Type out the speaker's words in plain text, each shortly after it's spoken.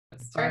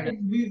get started.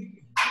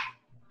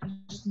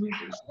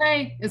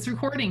 Hey, it's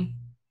recording.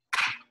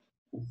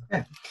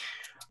 Okay.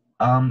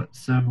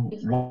 So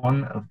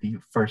one of the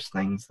first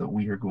things that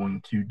we are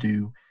going to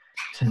do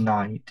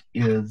tonight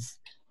is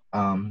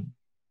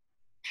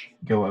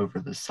go over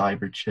the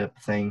cyber chip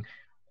thing.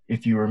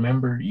 If you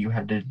remember, you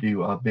had to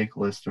do a big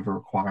list of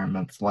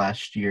requirements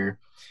last year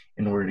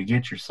in order to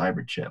get your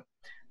cyber chip.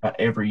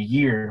 Every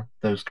year,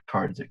 those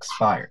cards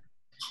expire.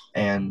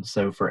 And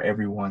so for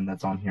everyone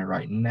that's on here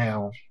right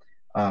now,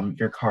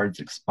 your cards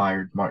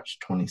expired March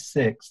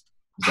 26th,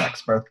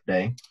 Zach's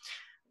birthday.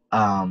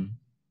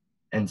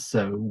 And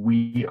so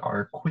we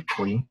are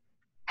quickly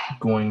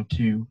going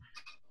to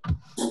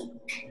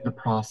the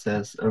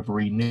process of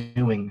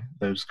renewing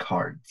those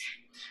cards.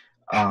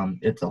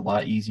 It's a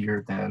lot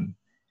easier than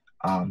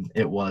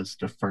it was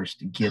to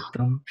first get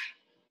them.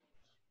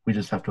 We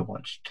just have to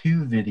watch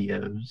 2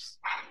 videos,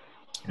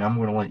 and I'm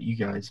going to let you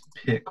guys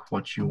pick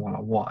what you want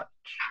to watch.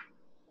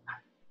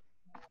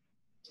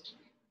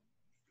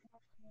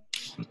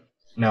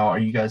 Now, are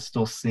you guys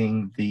still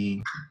seeing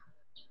the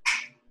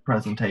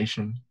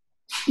presentation?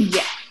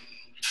 Yeah.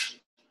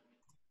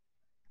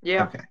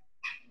 Yeah. Okay.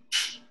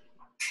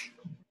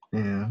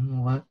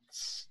 And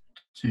let's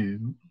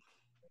do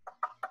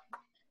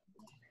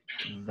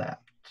that.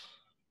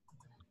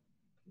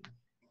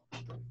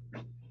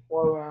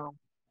 Wow.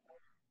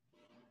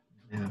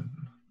 Yeah.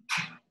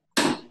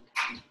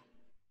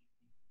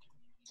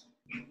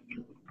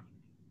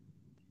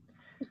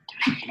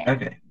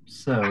 Okay,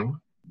 so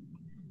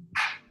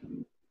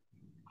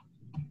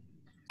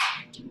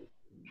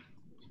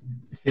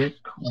pick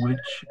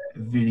which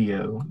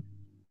video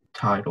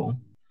title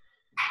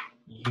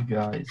you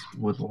guys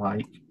would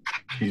like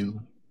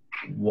to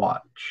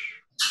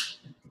watch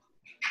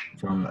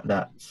from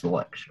that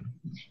selection.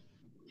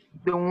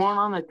 The one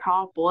on the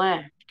top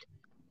left.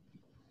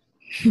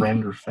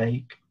 Friend or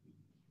fake?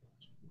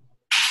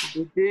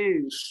 The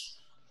dude.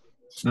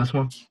 This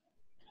one?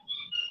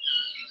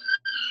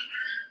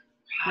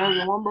 No,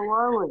 the one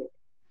below it.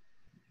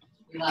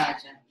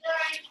 Elijah.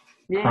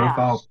 Yeah.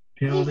 Profile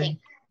penalty?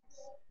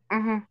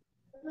 Mm-hmm.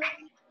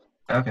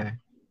 Okay.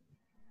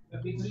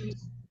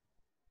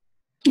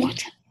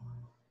 What?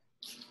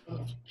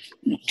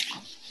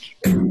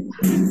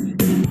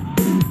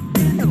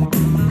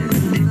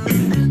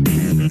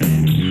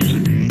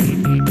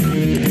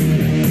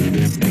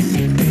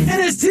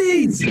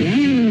 NSTs!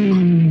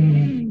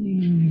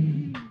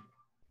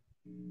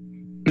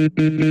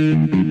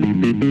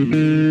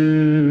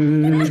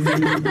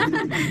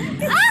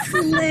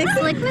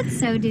 Slick would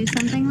so do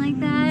something like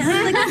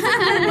that. Like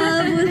in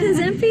love with his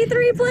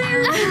MP3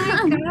 player.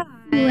 Oh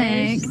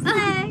my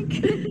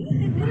gosh.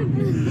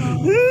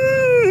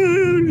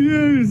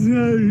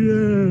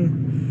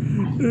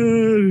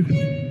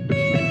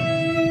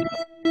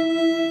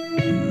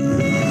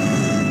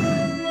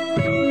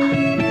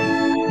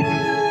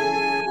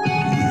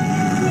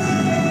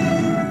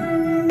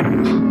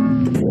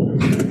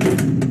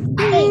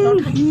 Hey,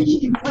 don't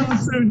touch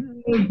the shit.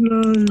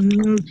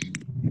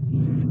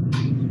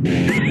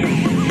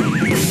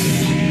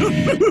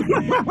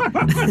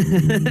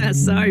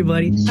 Sorry,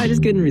 buddy. I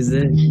just couldn't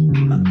resist.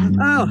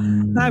 Oh,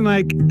 hi,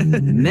 Mike.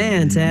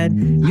 Man, Tad,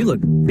 you look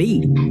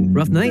beat.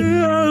 Rough night?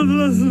 Yeah.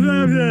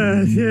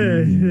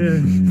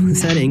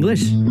 Was that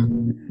English?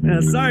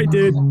 Sorry,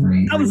 dude.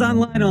 I was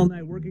online all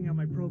night working on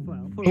my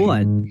profile. For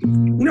what?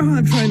 You know how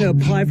I'm trying to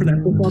apply for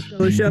that football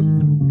scholarship?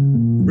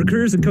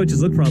 Recruiters and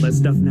coaches look for all that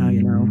stuff now,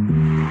 you know.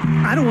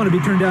 I don't want to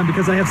be turned down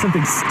because I have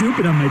something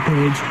stupid on my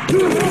page.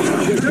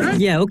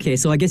 Yeah, okay,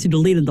 so I guess you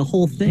deleted the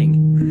whole thing.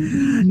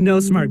 No,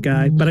 smart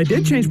guy, but I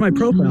did change my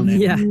profile name.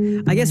 Yeah,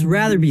 I guess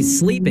rather be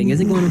sleeping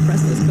isn't going to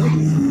impress those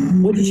coaches.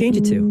 What'd you change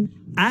it to?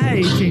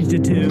 I changed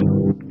it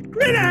to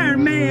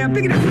Gridiron Man,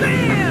 pick it up,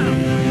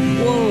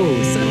 bam!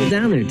 Whoa, settle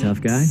down there,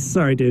 tough guy.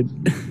 Sorry, dude.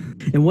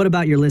 And what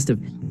about your list of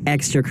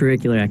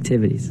extracurricular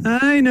activities?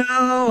 I know.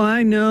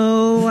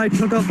 I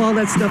took off all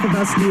that stuff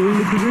about stealing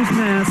the Cougars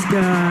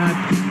mascot.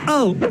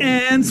 Oh,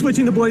 and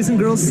switching the boys and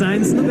girls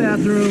signs in the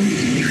bathroom.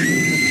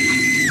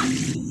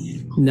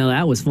 No,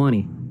 that was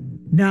funny.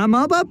 Now I'm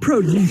all about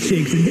protein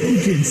shakes and no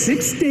gin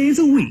 6 days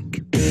a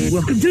week.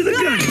 Welcome to the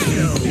gun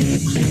show.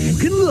 You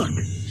can look,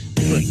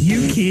 but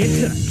you can't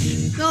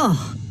touch.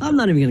 Oh, I'm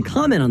not even going to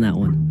comment on that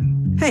one.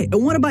 Hey,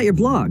 and what about your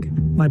blog?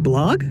 My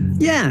blog?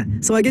 Yeah,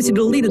 so I guess you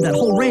deleted that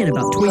whole rant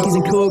about Twinkies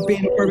and Coke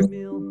being a perfect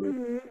meal.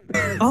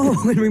 Oh,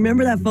 and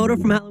remember that photo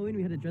from Halloween?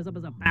 We had to dress up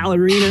as a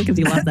ballerina because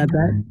you lost that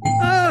bet?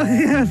 Oh,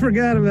 yeah, I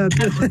forgot about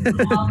that.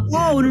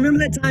 Whoa, and remember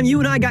that time you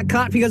and I got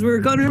caught because we were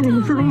going to...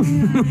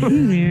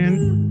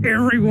 Man,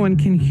 everyone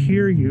can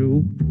hear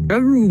you.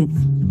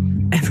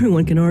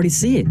 Everyone can already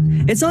see it.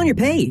 It's on your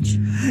page.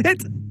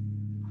 It's...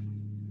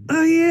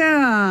 Oh,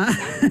 yeah.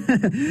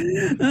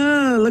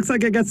 Oh, looks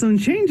like I got some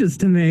changes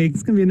to make.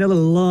 It's going to be another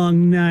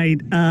long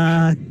night.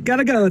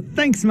 Gotta go.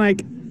 Thanks,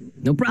 Mike.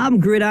 No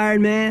problem,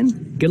 Gridiron Man.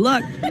 Good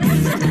luck.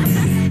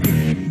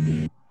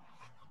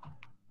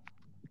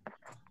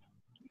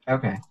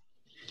 Okay.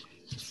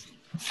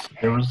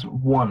 There was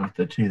one of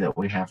the 2 that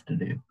we have to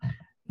do.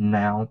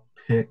 Now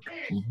pick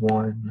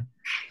one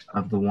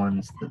of the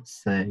ones that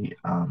say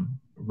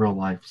real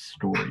life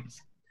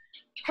stories.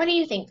 What do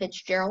you think,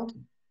 Fitzgerald?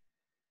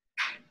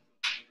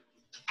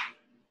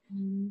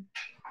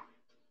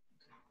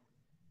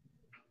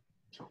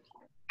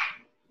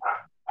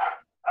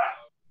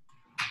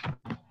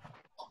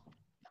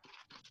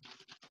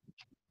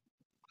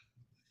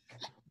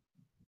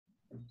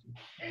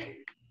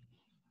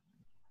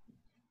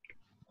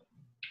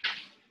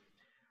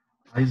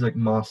 Isaac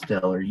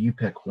Mosteller, you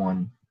pick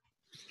one.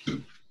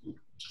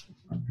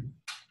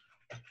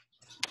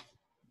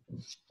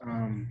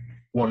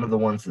 One of the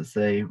ones that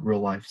say real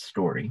life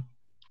story.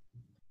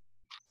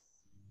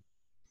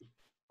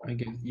 I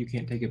guess you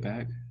can't take it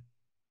back.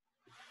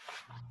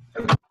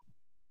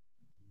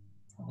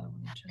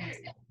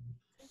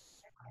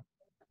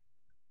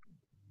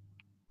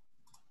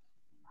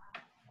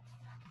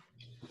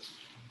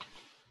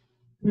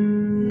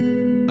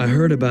 I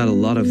heard about a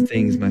lot of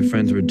things my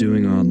friends were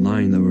doing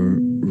online that were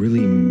really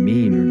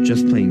mean or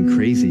just plain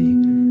crazy.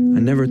 I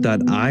never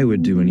thought I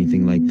would do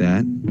anything like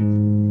that.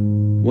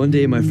 One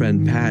day my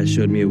friend Pat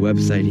showed me a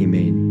website he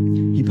made.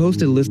 He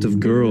posted a list of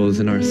girls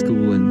in our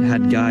school and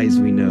had guys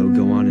we know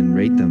go on and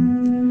rate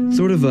them.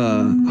 Sort of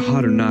a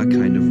hot or not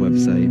kind of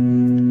website.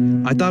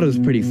 I thought it was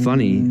pretty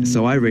funny,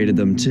 so I rated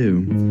them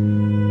too.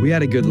 We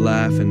had a good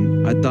laugh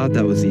and I thought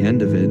that was the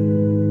end of it.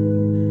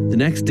 The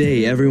next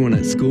day, everyone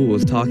at school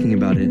was talking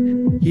about it.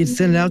 He had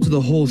sent it out to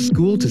the whole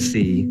school to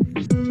see.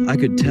 I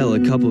could tell a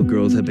couple of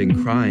girls had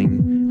been crying,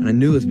 and I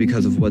knew it was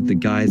because of what the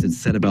guys had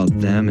said about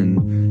them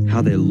and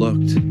how they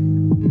looked.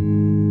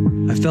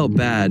 I felt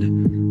bad,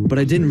 but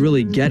I didn't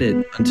really get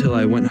it until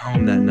I went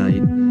home that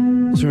night.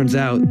 Turns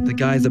out, the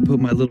guys had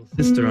put my little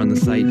sister on the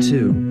site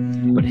too,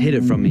 but hid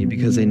it from me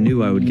because they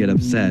knew I would get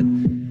upset.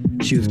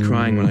 She was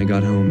crying when I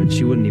got home, and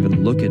she wouldn't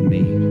even look at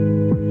me.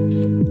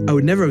 I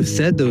would never have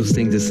said those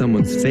things to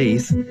someone's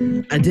face.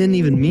 I didn't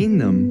even mean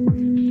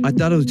them. I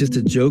thought it was just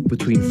a joke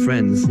between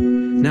friends.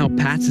 Now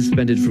Pat's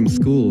suspended from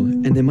school,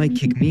 and they might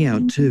kick me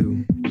out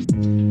too.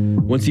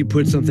 Once you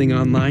put something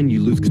online,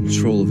 you lose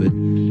control of it.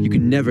 You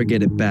can never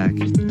get it back,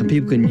 and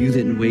people can use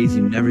it in ways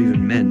you never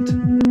even meant.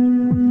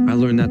 I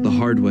learned that the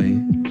hard way.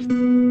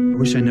 I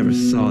wish I never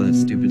saw that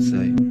stupid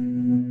site.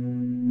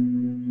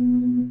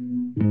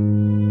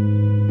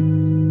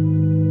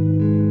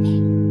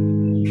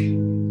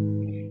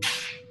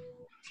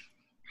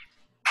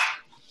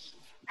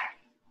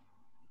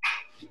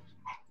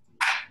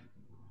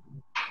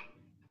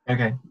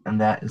 Okay, and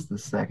that is the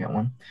second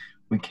one.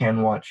 We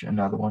can watch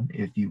another one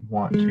if you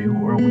want to,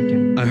 or we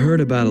can... I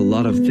heard about a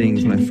lot of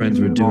things my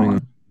friends were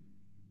doing.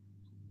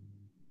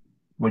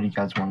 What do you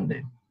guys want to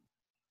do?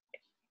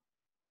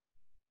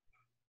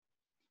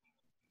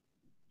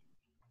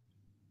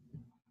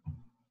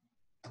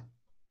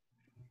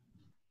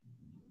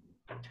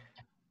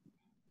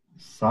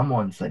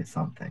 Someone say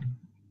something.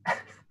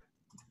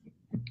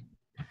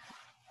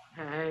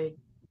 Hey.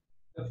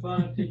 The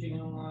fun of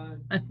teaching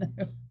online.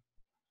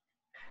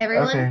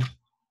 Everyone, Okay.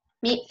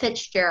 meet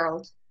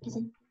Fitzgerald.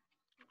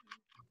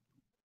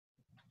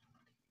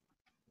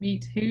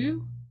 Meet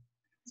who?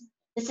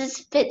 This is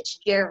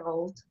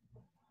Fitzgerald.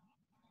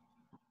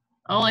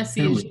 All I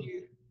see Who is is-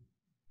 you.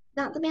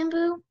 Not the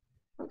bamboo?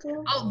 Okay.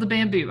 Oh, the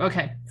bamboo.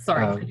 Okay,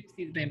 sorry. Oh. I do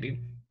see the bamboo.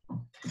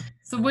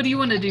 So what do you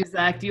want to do,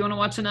 Zach? Do you want to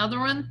watch another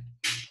one?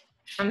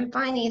 I'm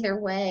fine either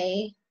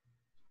way.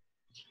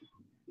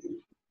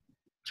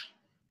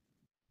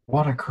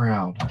 What a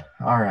crowd.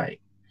 All right.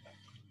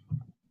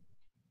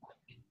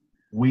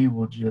 We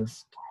will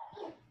just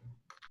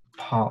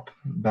pop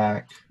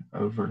back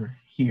over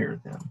here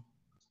then.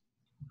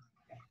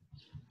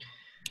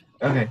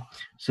 Okay,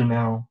 so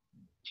now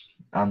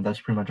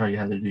that's pretty much all you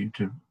had to do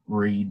to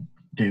redo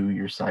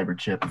your cyber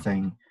chip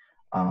thing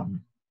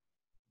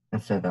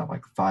instead of that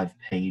like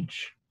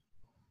 5-page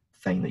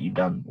thing that you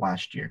done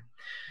last year.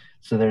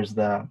 So there's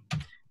that.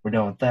 We're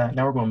done with that.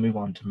 Now we're going to move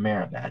on to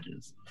merit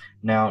badges.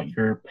 Now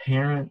your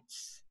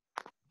parents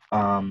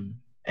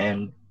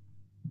and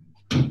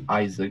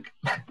Isaac,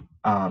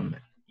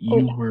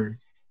 you were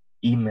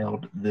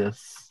emailed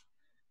this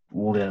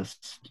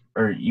list,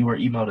 or you were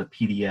emailed a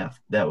PDF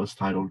that was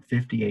titled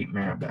 58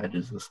 merit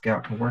badges the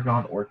scout can work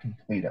on or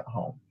complete at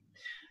home.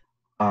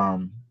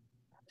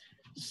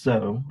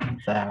 So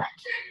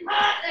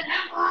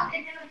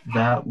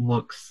that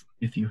looks,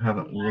 if you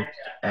haven't looked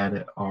at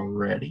it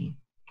already,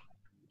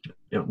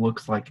 it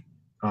looks like,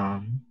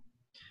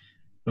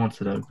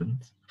 once it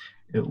opens,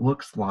 it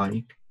looks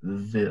like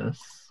this.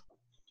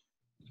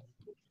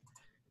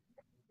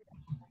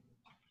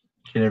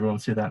 Can everyone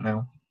see that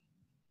now?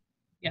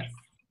 Yes.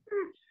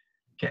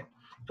 Okay,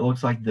 it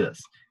looks like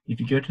this. If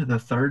you go to the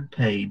third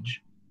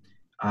page,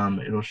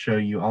 it'll show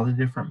you all the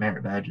different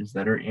merit badges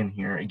that are in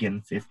here. Again,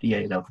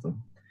 58 of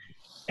them.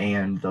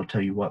 And they'll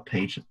tell you what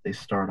page they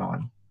start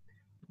on,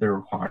 their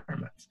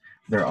requirements.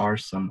 There are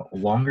some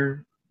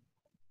longer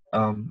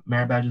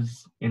merit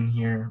badges in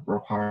here,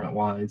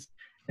 requirement-wise,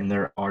 and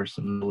there are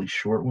some really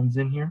short ones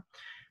in here.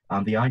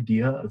 The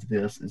idea of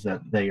this is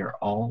that they are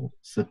all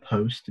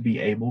supposed to be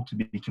able to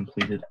be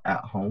completed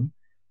at home.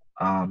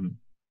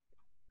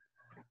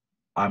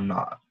 I'm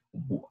not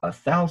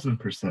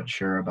 1,000%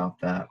 sure about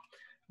that.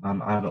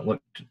 I haven't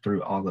looked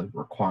through all the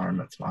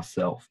requirements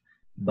myself,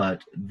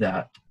 but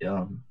that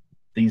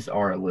these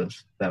are a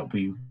list that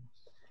we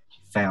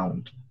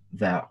found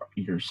that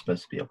you're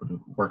supposed to be able to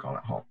work on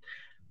at home.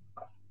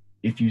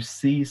 If you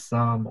see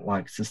some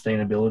like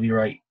sustainability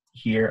right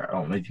here, I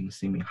don't know if you can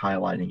see me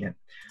highlighting it,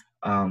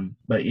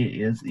 but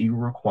it is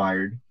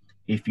required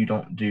if you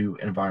don't do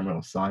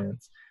environmental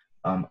science.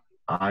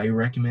 I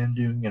recommend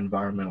doing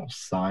environmental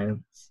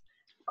science.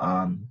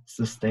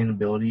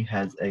 Sustainability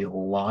has a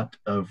lot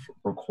of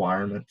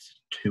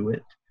requirements to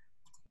it.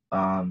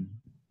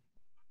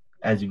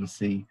 As you can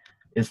see,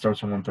 it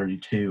starts on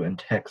 132, and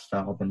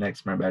textile, the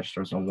next merit badge,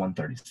 starts on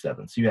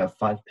 137. So you have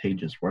 5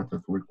 pages worth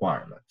of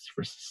requirements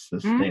for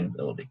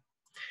sustainability.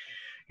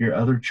 Your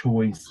other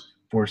choice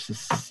for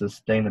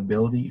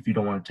sustainability, if you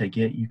don't want to take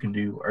it, you can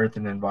do earth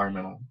and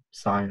environmental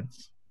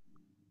science,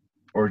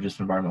 or just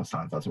environmental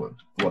science.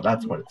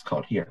 That's what it's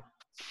called here.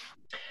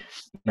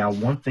 Now,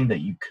 one thing that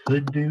you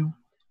could do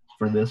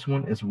for this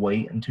one is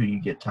wait until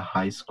you get to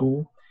high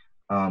school,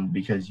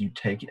 because you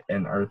take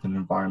an earth and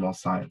environmental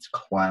science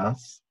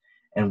class,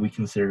 and we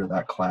consider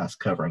that class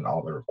covering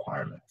all the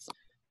requirements.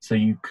 So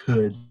you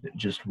could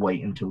just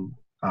wait until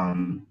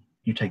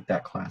you take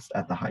that class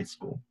at the high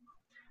school,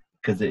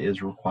 because it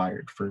is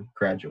required for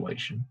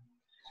graduation.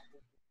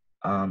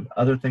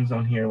 Other things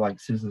on here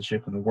like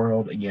citizenship in the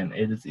world, again,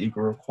 it is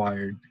equal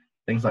required.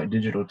 Things like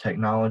digital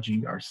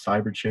technology are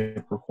cyber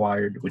chip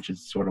required, which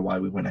is sort of why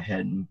we went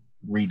ahead and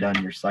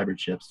redone your cyber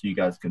chips so you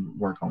guys can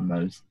work on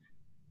those.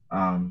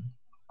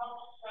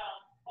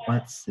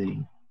 Let's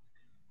see.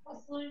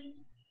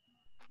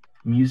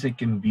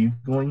 Music and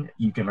bugling,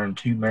 you can earn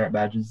 2 merit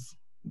badges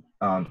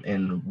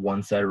in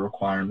 1 set of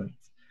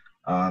requirements.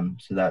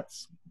 So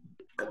that's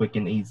quick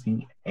and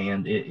easy,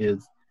 and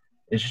it's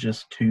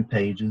just 2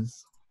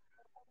 pages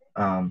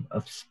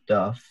of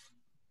stuff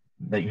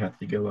that you have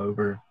to go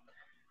over.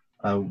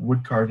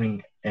 Wood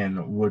carving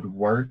and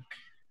woodwork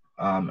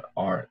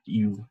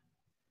you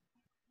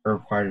are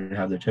required to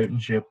have the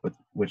totemship,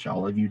 which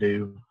all of you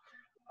do.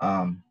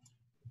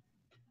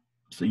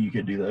 So you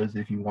could do those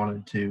if you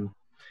wanted to.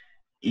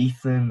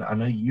 Ethan, I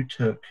know you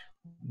took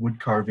wood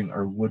carving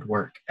or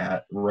woodwork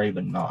at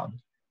Raven Knob.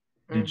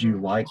 Did you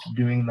like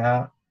doing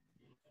that,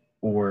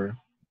 or?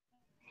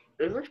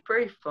 It was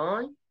pretty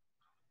fun,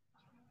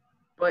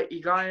 but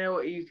you gotta know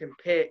what you can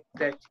pick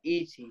that's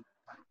easy.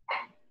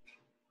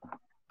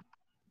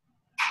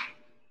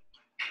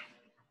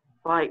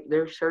 Like,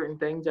 there's certain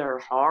things that are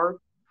hard,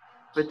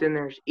 but then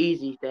there's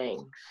easy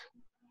things.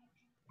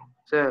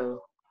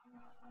 So,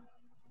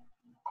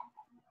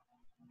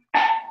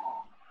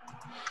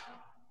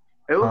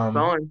 it was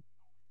fun.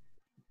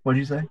 What'd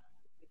you say?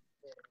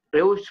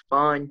 It was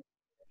fun.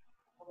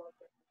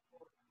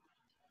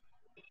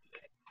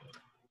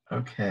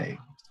 Okay,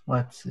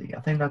 let's see.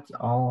 I think that's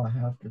all I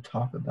have to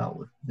talk about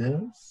with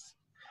this.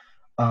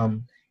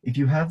 If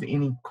you have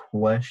any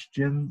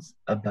questions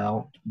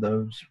about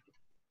those,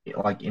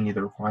 like any of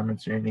the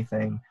requirements or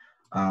anything,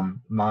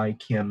 my,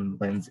 Kim,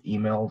 and Lynn's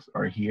emails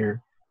are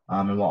here,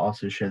 and we'll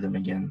also show them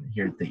again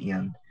here at the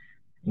end.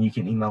 And you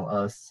can email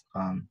us.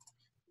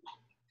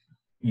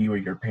 You or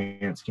your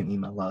parents can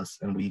email us,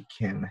 and we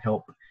can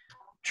help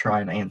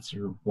try and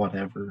answer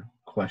whatever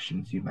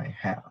questions you may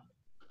have.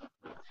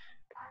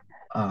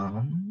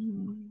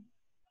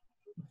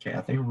 Okay,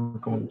 I think we're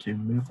going to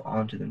move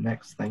on to the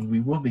next thing. We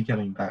will be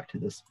coming back to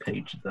this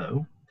page,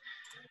 though.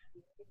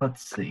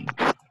 Let's see.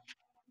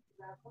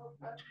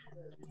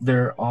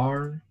 There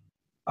are,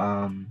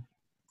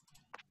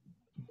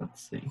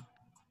 let's see.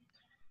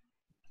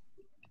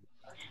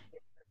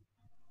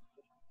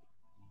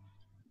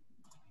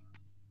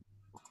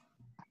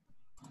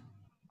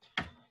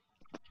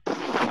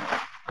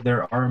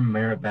 There are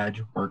merit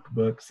badge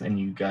workbooks, and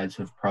you guys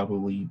have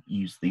probably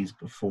used these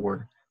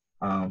before.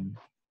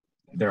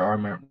 There are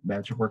merit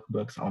badge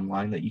workbooks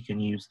online that you can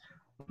use.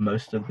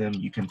 Most of them,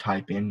 you can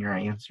type in your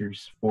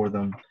answers for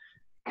them.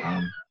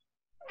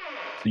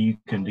 So you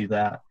can do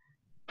that.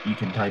 You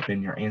can type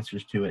in your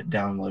answers to it,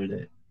 download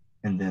it,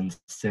 and then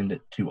send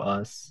it to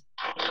us.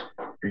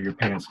 Or your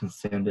parents can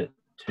send it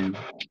to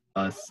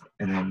us.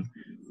 And then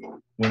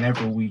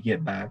whenever we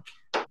get back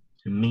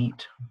to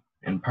meet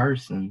in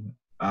person,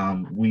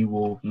 we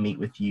will meet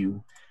with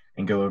you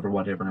and go over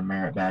whatever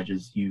merit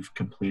badges you've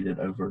completed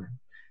over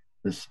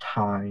this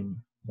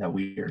time that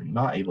we are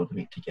not able to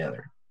meet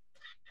together.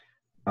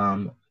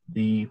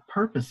 The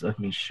purpose of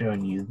me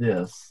showing you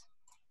this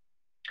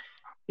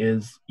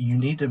is you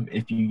need to,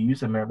 if you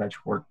use a merit badge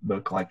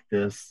workbook like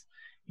this,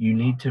 you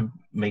need to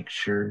make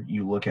sure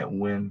you look at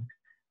when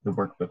the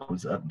workbook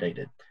was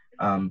updated.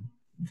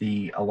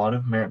 A lot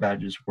of merit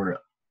badges were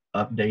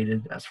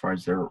updated as far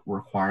as their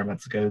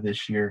requirements go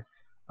this year.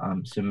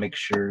 So make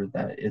sure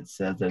that it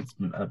says that it's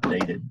been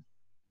updated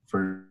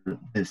for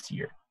this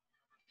year.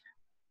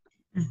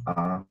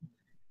 And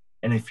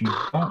if you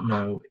don't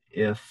know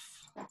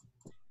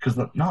because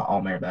not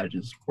all merit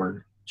badges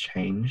were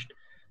changed,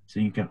 so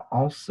you can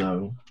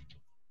also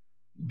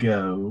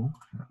go,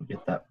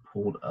 get that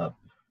pulled up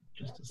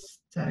Just a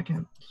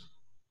second.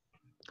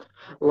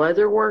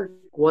 Leatherwork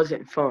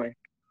wasn't fun.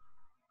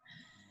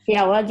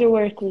 Yeah,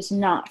 leatherwork was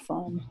not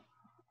fun.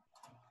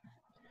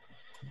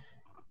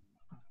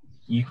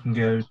 You can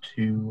go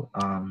to,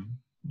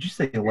 did you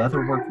say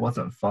leatherwork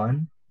wasn't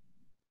fun?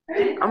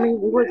 I mean,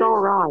 it was all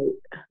right.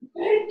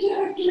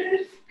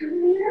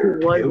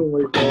 Logan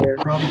was there.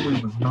 It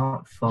probably was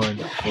not fun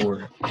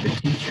for the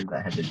teacher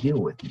that had to deal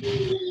with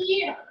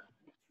you.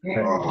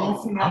 But I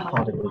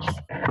thought it was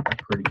a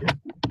pretty good,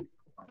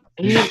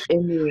 He's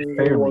Indian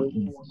fairly Lord.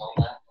 easy.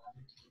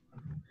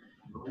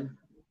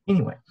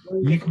 Anyway,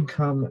 you can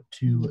come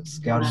to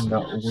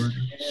scouting.org,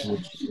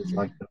 which is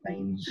like the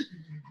main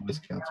Boy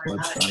Scouts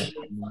website.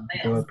 You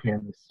go up here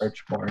in the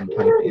search bar and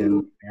type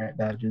in merit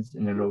badges,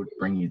 and it'll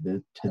bring you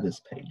to this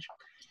page.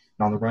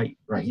 And on the right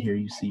here,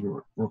 you see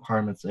your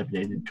requirements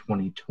updated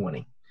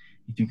 2020.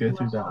 If you go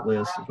through that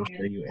list, it'll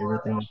show you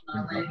everything that's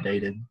been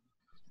updated.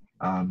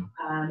 And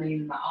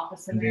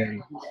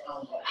then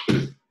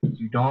if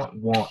you don't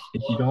want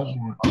to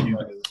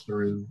go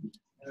through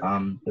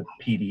the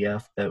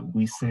PDF that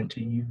we sent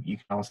to you, you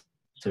can also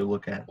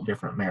look at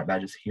different merit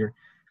badges here.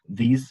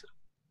 These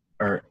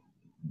are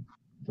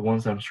the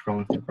ones I'm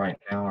scrolling through right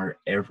now are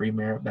every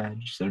merit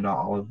badge, so not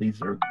all of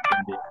these are going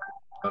to be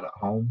done at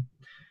home.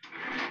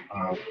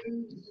 But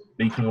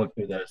you can look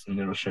through those and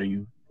it'll show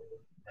you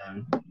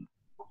the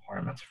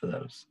requirements for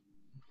those.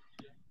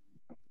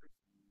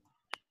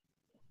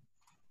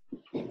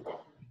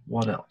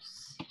 What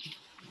else?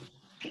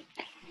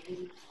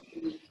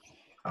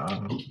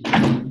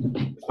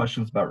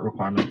 Questions about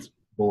requirements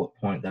bullet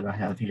point that I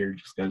have here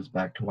just goes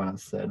back to what I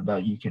said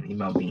about you can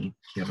email me,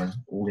 Kim or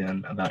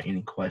Lynn, about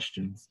any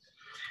questions.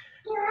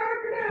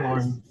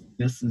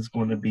 This is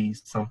going to be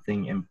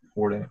something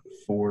important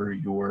for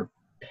your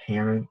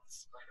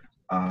parents.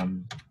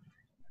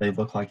 They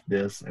look like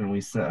this, and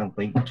we sent a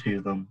link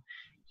to them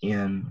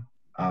in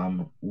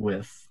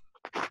with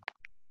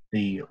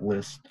the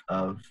list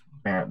of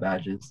merit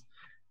badges.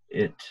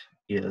 It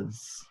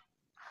is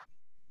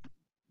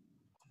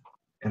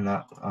in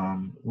that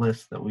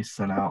list that we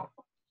sent out.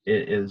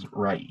 It is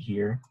right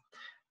here,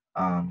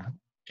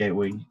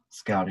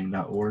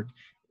 gatewayscouting.org.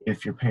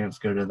 If your parents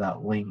go to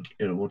that link,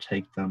 it will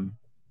take them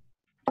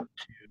to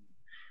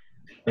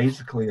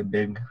basically a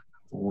big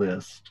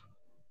list.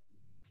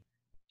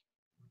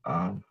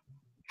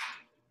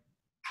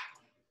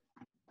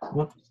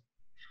 Whoops.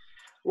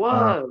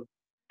 Whoa.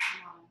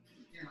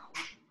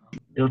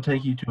 It'll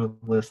take you to a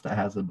list that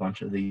has a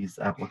bunch of these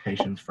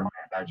applications for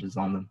merit badges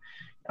on them.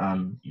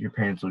 Your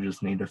parents will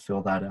just need to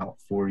fill that out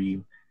for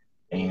you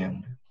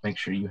and make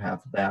sure you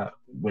have that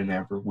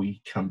whenever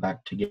we come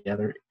back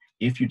together.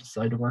 If you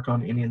decide to work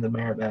on any of the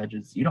merit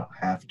badges, you don't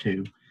have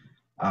to.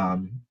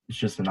 It's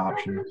just an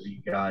option for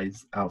you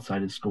guys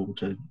outside of school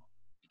to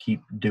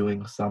keep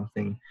doing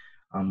something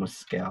with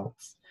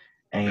Scouts.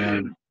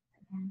 And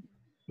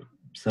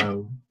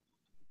so,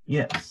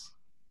 yes.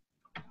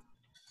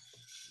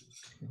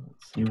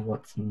 Let's see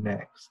what's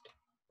next.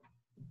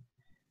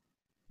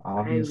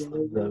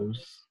 Obviously,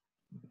 those.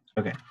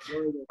 Okay.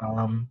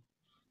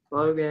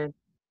 Logan.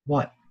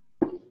 What?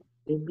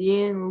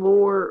 Indian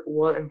lore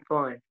wasn't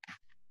fun.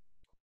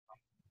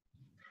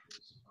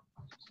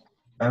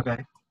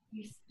 Okay.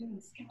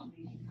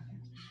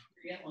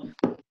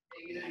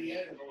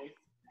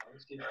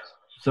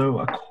 So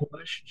a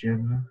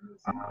question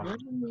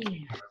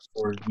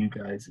for you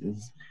guys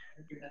is,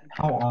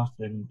 how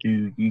often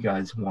do you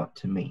guys want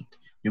to meet?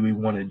 Do we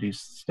want to do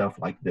stuff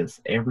like this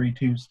every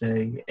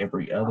Tuesday,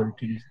 every other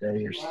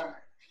Tuesday, or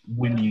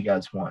when do you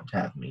guys want to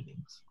have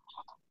meetings?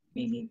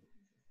 Hey,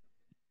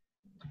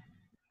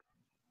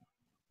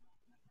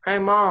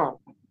 Mom.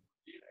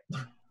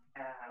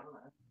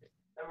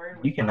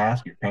 You can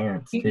ask your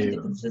parents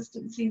too.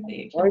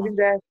 Logan's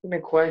asking a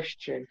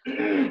question.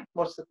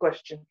 What's the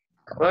question?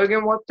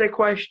 Logan, what's the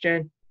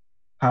question?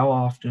 How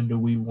often do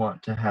we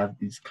want to have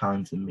these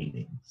kinds of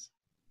meetings?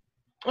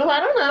 Well, I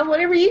don't know.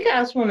 Whatever you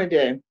guys want to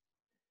do.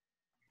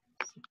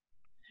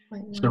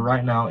 So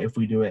right now, if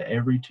we do it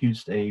every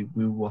Tuesday,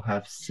 we will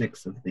have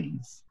 6 of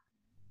these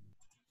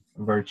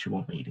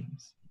virtual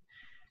meetings.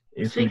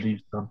 If we do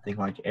something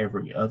like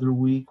every other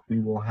week, we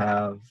will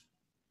have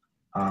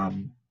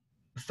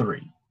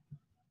 3.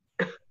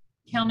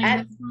 Counting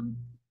this one?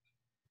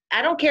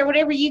 I don't care.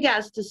 Whatever you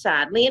guys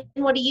decide. Lynn,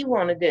 what do you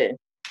want to do?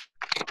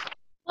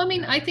 I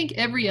mean, I think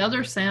every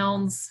other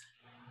sounds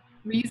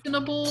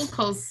reasonable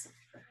because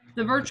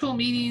the virtual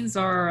meetings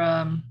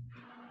are,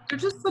 they're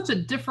just such a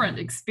different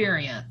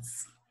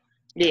experience.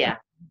 Yeah.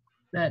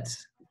 That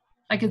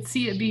I could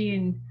see it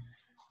being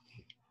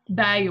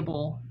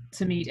valuable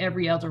to meet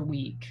every other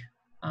week.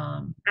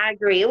 I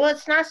agree. Well,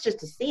 it's nice just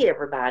to see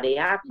everybody.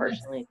 I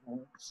personally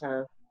think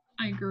so.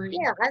 I agree.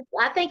 Yeah,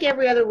 I think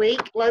every other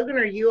week. Logan,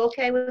 are you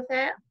okay with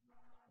that?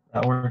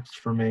 That works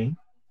for me.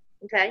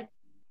 Okay.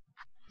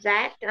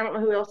 Zach, I don't know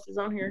who else is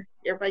on here.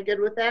 Everybody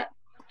good with that?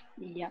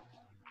 Yep.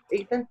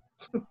 Ethan?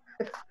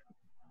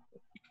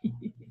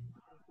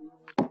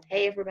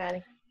 Hey,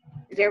 everybody.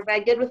 Is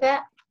everybody good with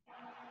that?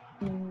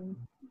 All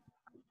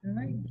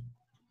right.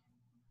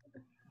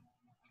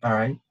 All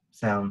right,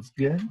 sounds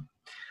good.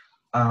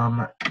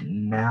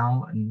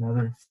 Now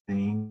another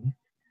thing.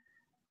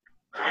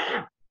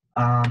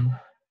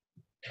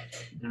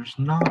 There's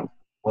not,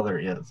 well, there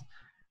is.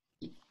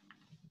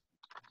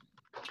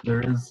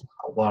 There is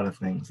a lot of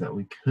things that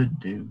we could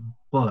do,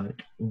 but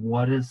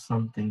what is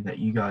something that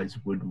you guys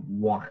would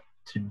want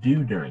to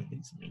do during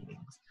these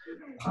meetings?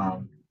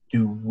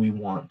 Do we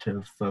want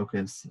to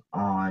focus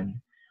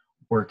on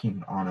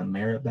working on a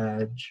merit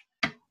badge?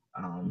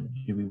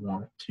 Do we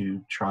want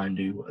to try and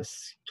do a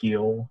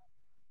skill?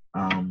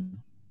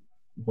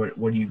 What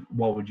would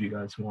you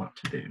guys want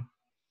to do?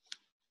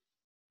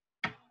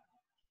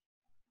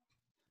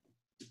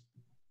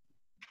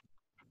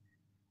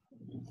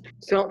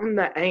 Something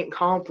that ain't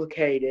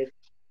complicated.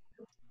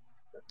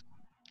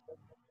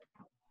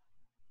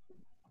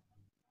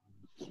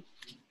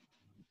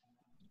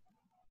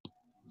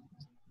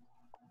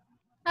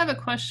 I have a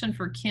question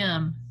for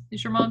Kim.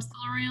 Is your mom still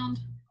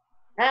around?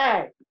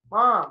 Hey,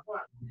 Mom.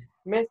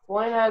 Miss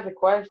Lynn has a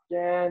question.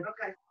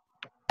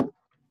 Okay.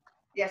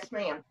 Yes,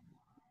 ma'am.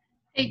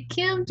 Hey,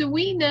 Kim, do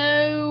we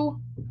know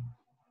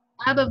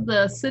out of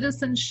the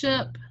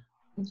citizenship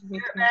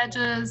merit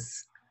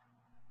badges,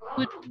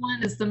 which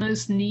one is the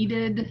most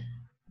needed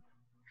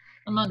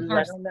among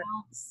our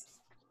scouts?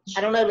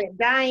 I don't know, but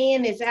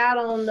Diane is out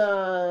on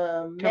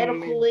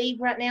medical leave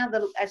right now.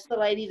 That's the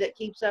lady that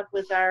keeps up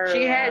with our.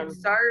 She had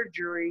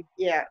surgery.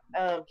 Yeah,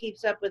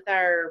 keeps up with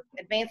our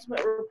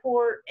advancement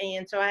report,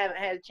 and so I haven't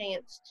had a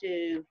chance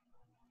to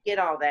get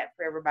all that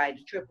for everybody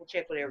to triple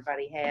check what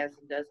everybody has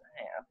and doesn't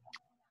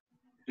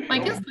have. I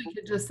guess we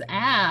could just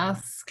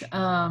ask.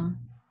 I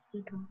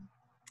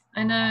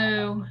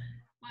know.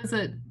 Was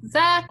it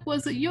Zach?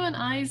 Was it you and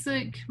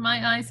Isaac,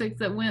 my Isaac,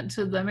 that went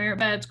to the Merit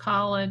Badge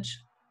College?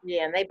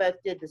 Yeah, and they both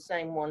did the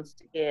same ones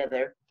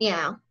together.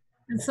 Yeah.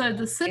 And so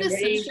the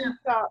citizenship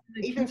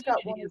even Scott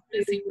is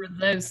busy for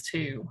those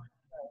two.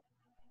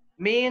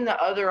 Me and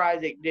the other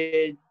Isaac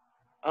did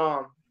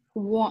One,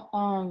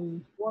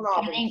 of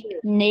I think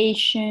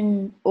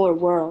nation or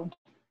world.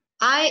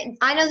 I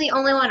know the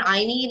only one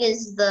I need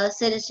is the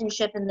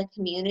citizenship in the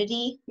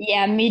community.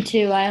 Yeah, me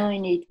too. I only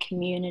need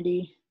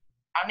community.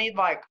 I need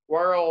like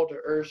world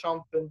or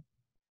something.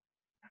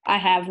 I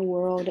have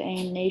world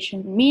and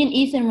nation. Me and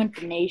Ethan went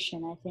to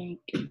nation, I think.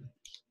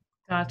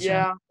 Gotcha.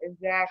 Yeah, and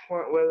Zach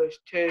went with us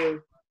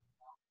too.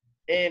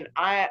 And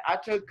I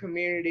took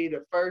community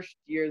the first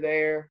year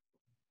there.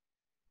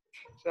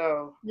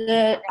 So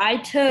I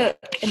took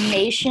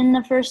nation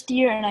the first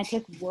year and I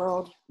took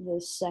world the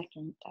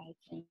second, I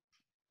think.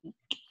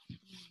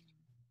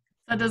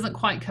 That doesn't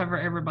quite cover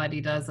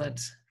everybody, does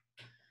it?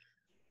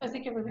 I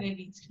think everybody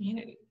needs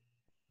community.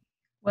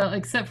 Well,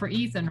 except for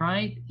Ethan,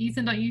 right?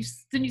 Ethan,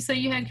 didn't you say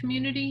you had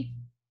community?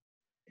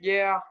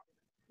 yeah,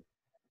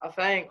 I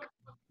think.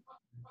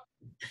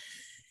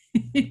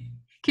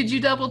 Could you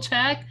double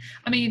check?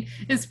 I mean,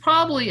 it's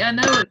probably, I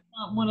know it's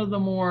not one of the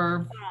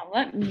more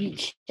Let me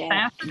check.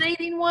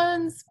 fascinating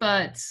ones,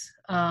 but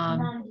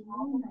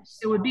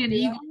it would be an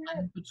eagle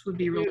one, which would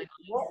be really nice.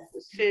 What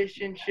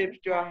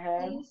citizenships do I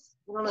have?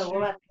 I don't know.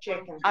 We'll have to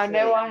check and I see.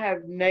 know I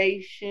have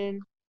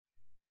nation,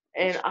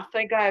 and I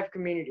think I have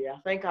community. I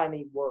think I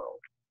need world.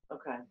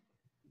 Okay.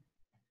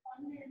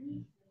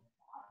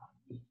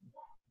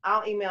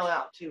 I'll email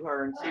out to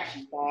her and see if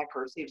she's back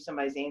or see if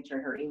somebody's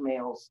answering her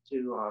emails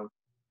to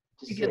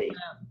To get see.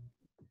 that.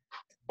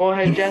 Well,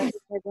 has Jessica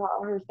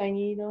got her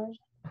thingy done?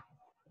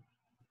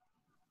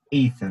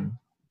 Ethan,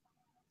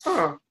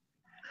 Huh.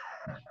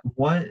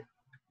 what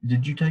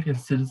did you take a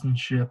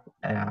citizenship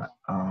at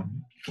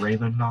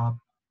Raven Knob?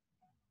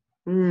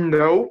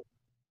 No.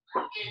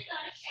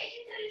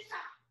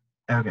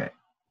 Okay.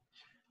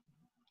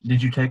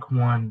 Did you take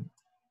one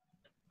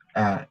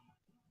at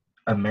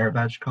a Merit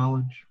Badge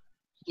College?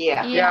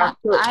 Yeah. Yeah,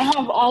 I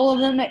have all of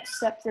them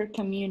except for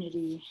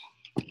community.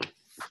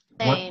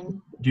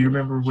 Same. Do you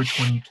remember which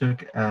one you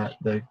took at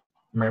the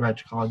Merit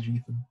Badge College,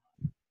 Ethan?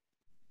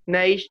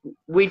 Nation.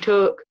 We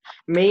took,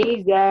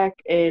 me, Zach,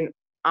 and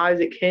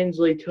Isaac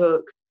Hensley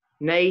took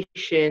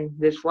Nation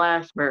this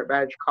last Merit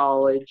Badge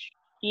College.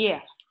 Yeah.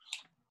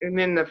 And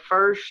then the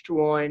first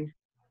one,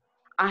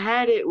 I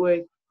had it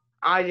with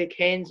Isaac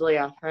Hensley,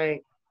 I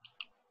think.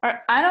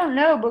 I don't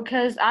know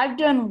because I've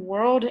done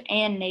world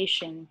and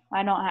nation.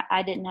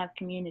 I didn't have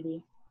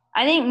community.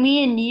 I think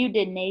me and you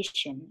did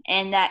nation,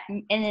 and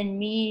then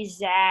me,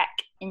 Zach,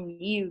 and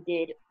you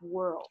did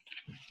world.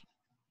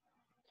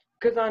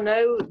 Because I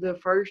know the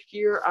first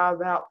year I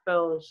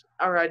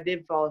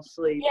did fall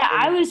asleep. Yeah,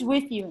 I was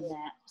with you in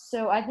that.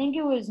 So I think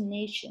it was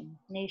nation.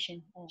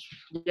 Nation.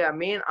 Yeah,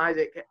 me and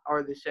Isaac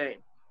are the same.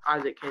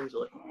 Isaac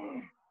Hensley.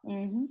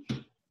 Mm-hmm.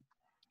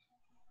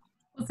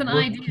 It's an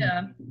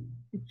idea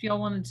if y'all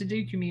wanted to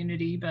do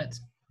community, but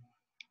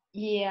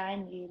Yeah, I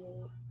need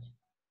it.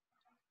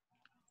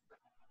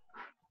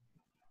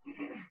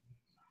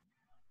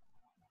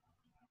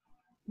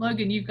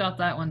 Logan, you've got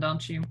that one,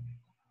 don't you?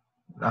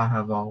 I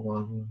have all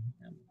of them.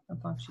 I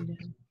thought you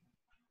did.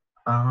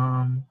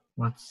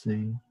 Let's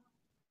see.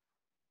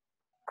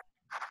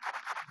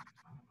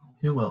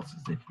 Who else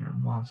is in here?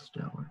 Moss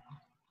Stellar.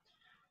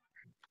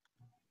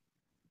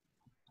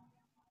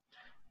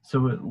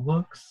 So it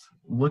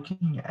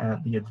looking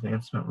at the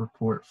advancement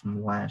report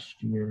from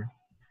last year,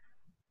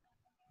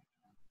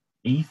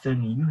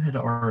 Ethan, you had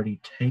already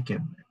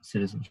taken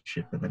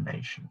citizenship in the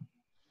nation.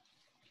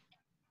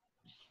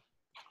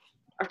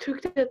 I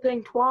took that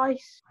thing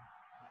twice.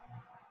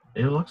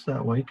 It looks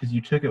that way because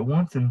you took it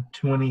once in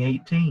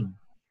 2018.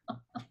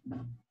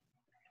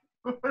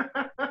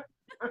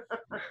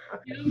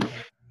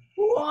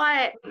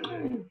 What?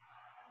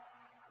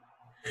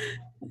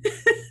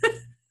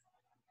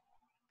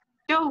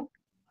 Yo.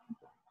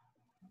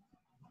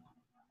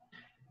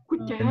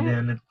 What the And heck?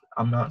 then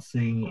I'm not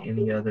seeing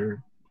any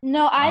other.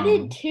 No, I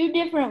did two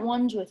different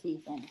ones with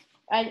Ethan.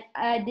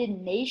 I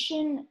did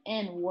nation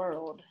and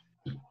world.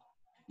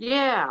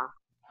 Yeah.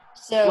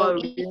 So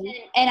Logan. Ethan,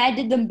 and I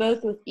did them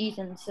both with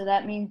Ethan, so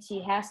that means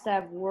he has to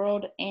have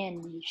world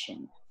and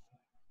nation.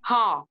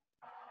 Huh.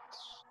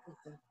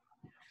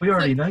 We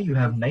already know you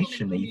have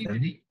nation,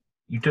 Ethan.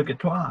 You took it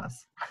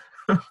twice.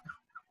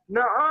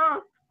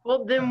 Nuh-uh.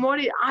 Well, then what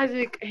did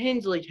Isaac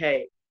Hensley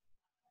take?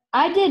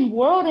 I did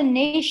world and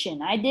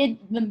nation. I did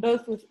them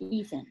both with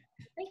Ethan.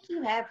 I think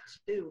you have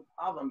two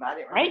of them, but I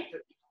didn't Right?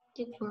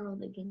 Did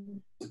world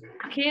again.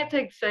 I can't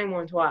take the same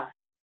one twice.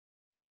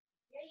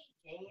 Yeah,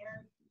 you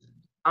can.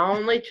 I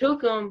only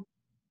took them.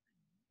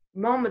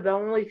 Mama, the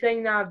only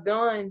thing that I've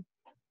done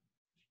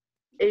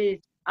is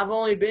I've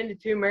only been to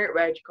 2 merit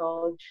badge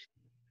college.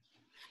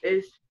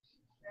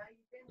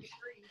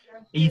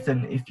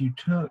 Ethan, if you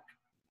took.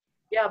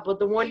 Yeah, but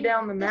the one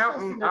down the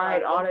mountain, I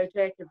had auto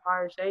tech and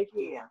fire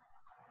safety. Yeah.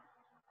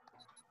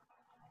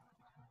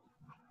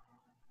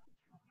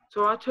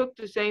 So I took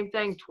the same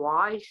thing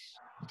twice.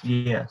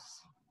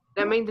 Yes.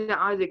 That means that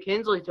Isaac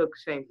Hensley took the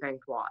same thing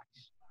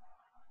twice.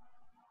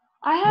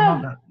 I Well,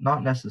 have.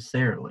 not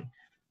necessarily.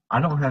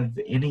 I don't have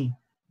any.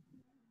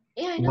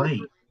 Yeah, I know.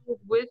 Wait.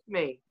 With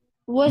me.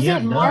 Was Yeah,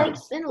 it it marked?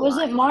 does. Been a Was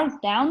while. it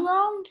marked down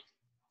wrong?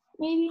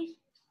 Maybe.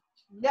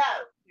 No,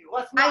 it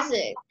was not.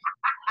 Isaac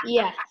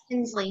Yeah.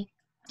 Hensley.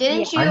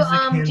 Didn't Yeah. you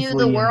Isaac do Hensley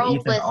the and world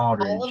Ethan with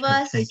Aldridge all of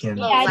have us? taken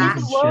Yeah, I did the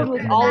citizenship world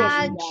with in the all of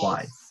nation you guys.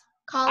 twice.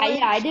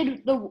 College? I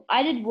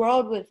did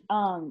world with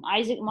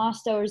Isaac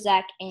Mostower,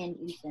 Zach, and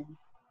Ethan.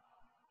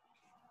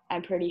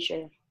 I'm pretty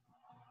sure.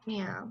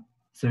 Yeah.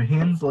 So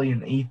Hensley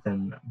and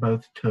Ethan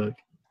both took,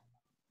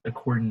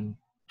 according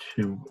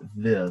to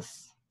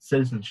this,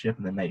 citizenship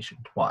in the nation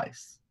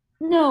twice.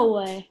 No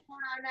way.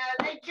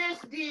 No, they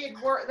just did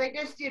work. They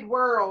just did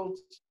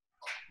worlds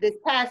this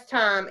past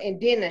time in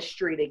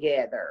dentistry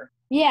together.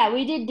 Yeah,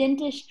 we did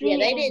dentistry. Yeah,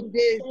 they and didn't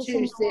do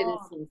citizen two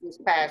citizens this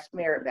past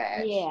merit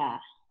badge. Yeah.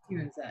 You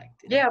and Zach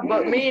did. Yeah,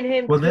 but me and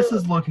him Well, this took.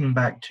 is looking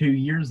back 2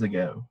 years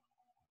ago.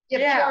 Yeah,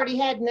 but you Yeah. already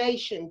had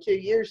nation 2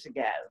 years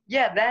ago.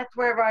 Yeah, that's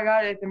wherever I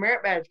got it at the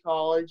merit badge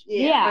college.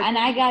 Yeah, and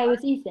I got it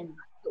with Ethan.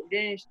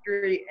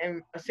 Dentistry and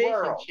World.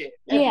 citizenship.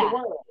 As the Yeah.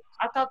 world.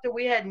 I thought that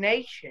we had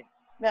nation.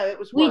 No, it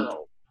was We-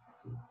 world.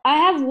 I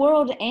have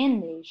world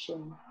and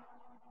nation.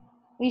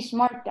 At least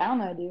marked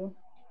down I do.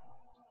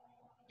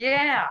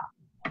 Yeah.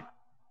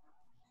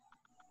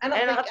 I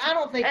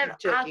don't think you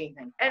took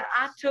anything. And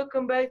I took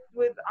them both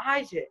with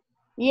Isaac.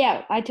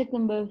 Yeah, I took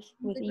them both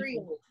with I agree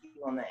Ethan. with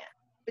you on that.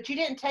 But you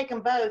didn't take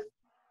them both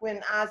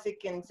when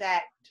Isaac and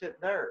Zach took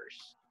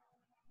theirs.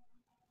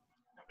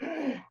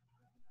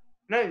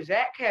 No,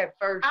 Zach had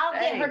first I'll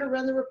get her aid. to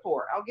run the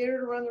report. I'll get her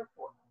to run the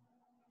report.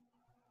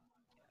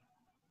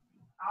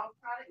 I'll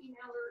try to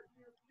email her as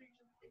soon as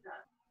it's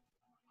done.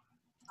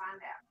 Find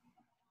out.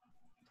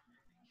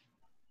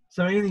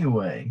 So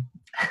anyway,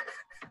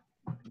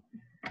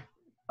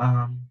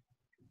 I'm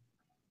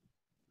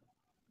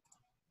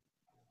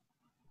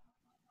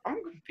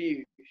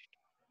confused.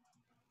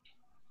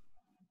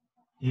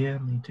 yeah,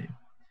 me too.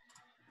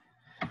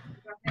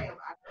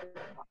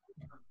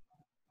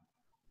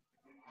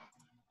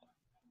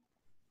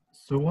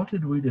 So what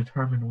did we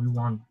determine we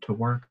wanted to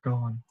work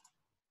on?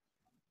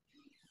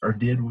 Or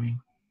did we?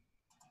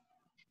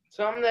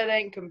 Something that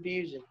ain't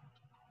confusing.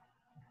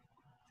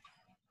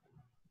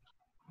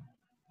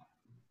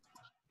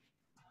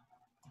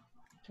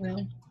 Well,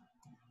 I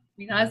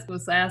mean, I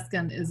was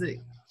asking, is it,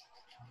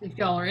 if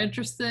y'all are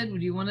interested,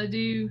 would you want to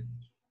do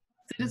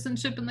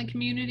citizenship in the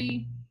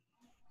community?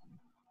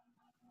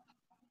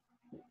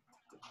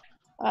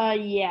 Yeah.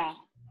 Yeah.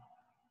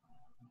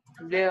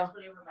 That's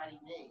what everybody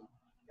needs.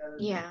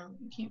 Yeah.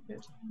 You can't go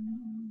to.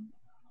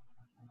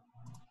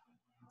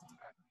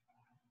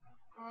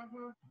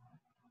 Mhm.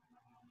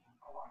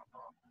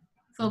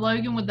 So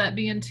Logan, would that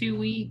be in 2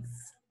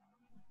 weeks?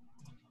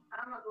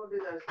 I'm not gonna do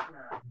those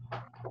tonight.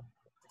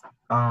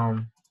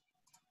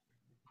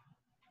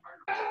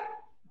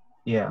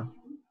 Yeah.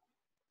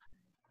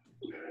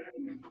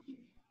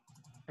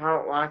 I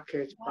don't like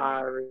his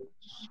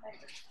pirates.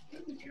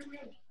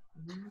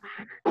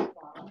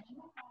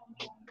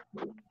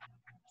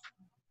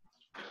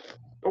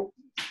 Oh.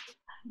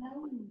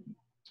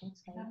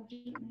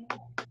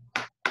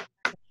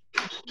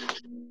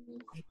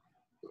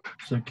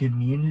 So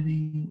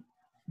community,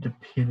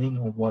 depending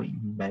on what you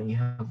may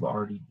have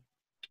already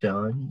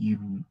done,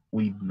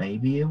 we may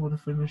be able to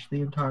finish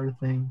the entire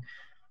thing.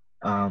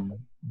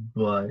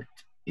 But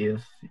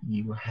if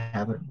you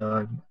haven't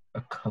done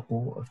a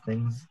couple of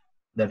things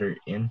that are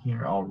in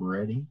here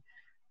already,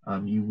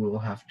 you will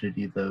have to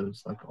do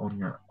those like on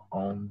your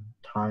own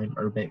time,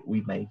 or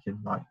we may can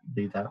like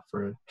do that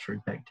for a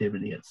troop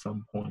activity at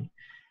some point.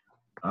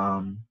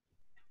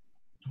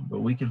 But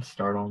we can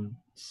start on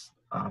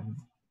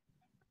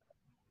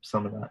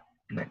some of that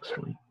next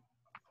week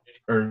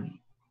or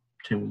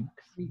 2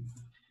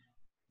 weeks.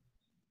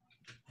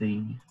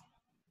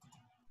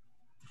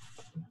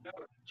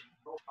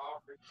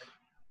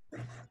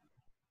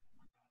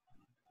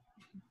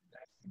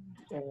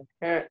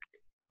 Okay.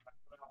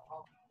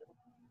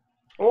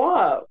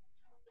 Whoa.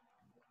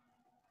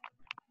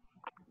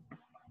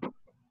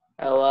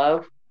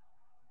 Hello?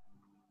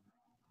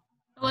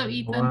 Hello,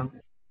 Ethan. Hello?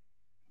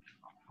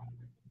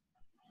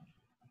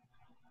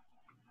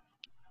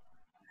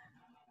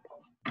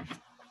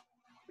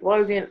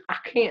 Logan, I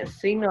can't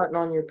see nothing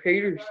on your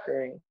Peter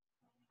screen.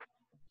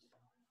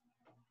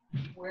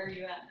 Where are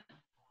you at?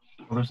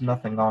 Well, there's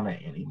nothing on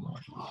it anymore.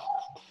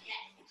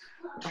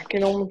 I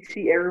can only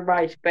see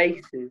everybody's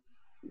faces.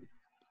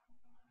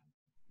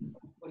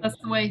 That's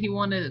the way he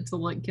wanted it to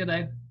look,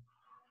 kiddo.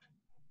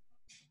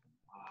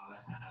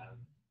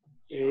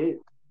 It is.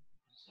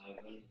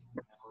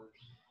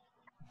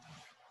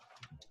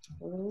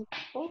 I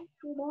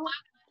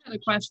had a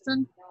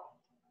question.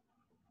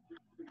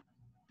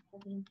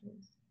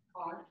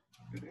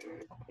 Did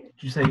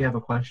you say you have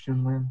a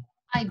question, Lynn?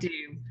 I do.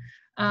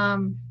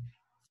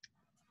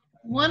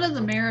 One of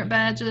the merit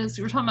badges,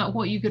 we were talking about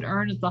what you could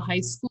earn at the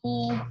high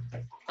school.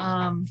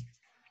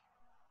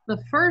 The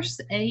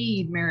first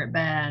aid merit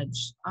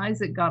badge,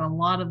 Isaac got a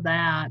lot of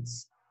that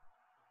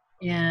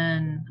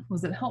in,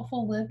 was it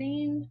Helpful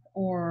Living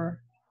or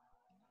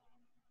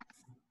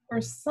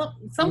some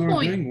We were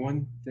point? doing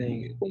one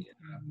thing,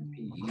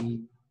 PE,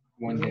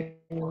 one day.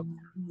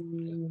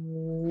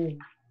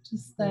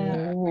 Just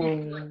that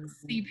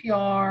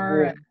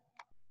CPR.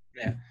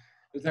 Yeah, it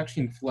was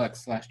actually in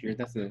Flex last year.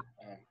 That's a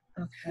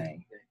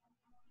Okay.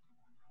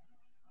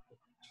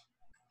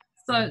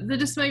 So there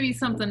just may be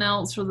something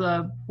else for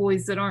the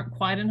boys that aren't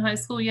quite in high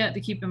school yet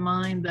to keep in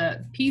mind,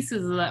 that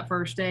pieces of that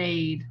first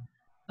aid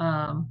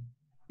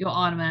you'll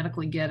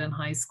automatically get in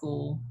high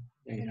school.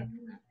 Yeah.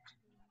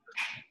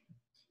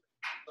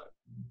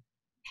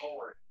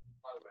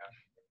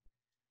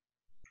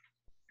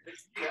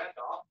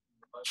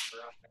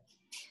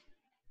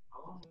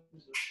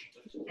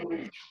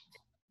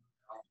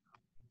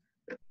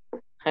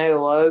 Hey,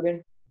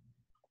 Logan.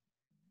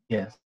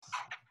 Yes.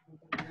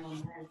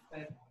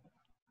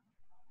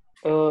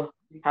 How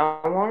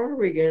long are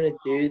we gonna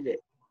do this?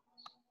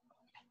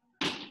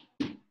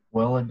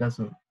 Well, it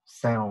doesn't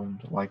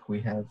sound like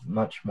we have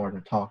much more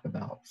to talk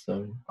about,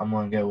 so I'm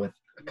gonna go with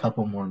a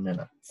couple more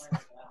minutes.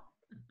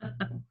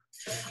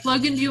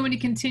 Logan, do you want me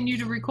to continue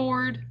to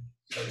record?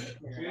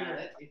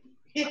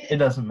 It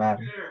doesn't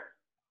matter.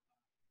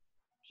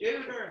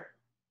 Shooter.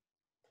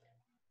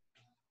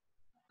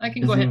 I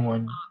can Is go ahead.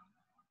 anyone?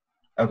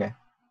 Okay.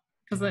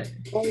 Because it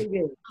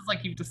feels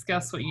like you've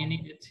discussed what you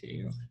needed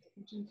to.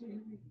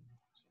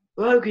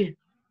 Logan,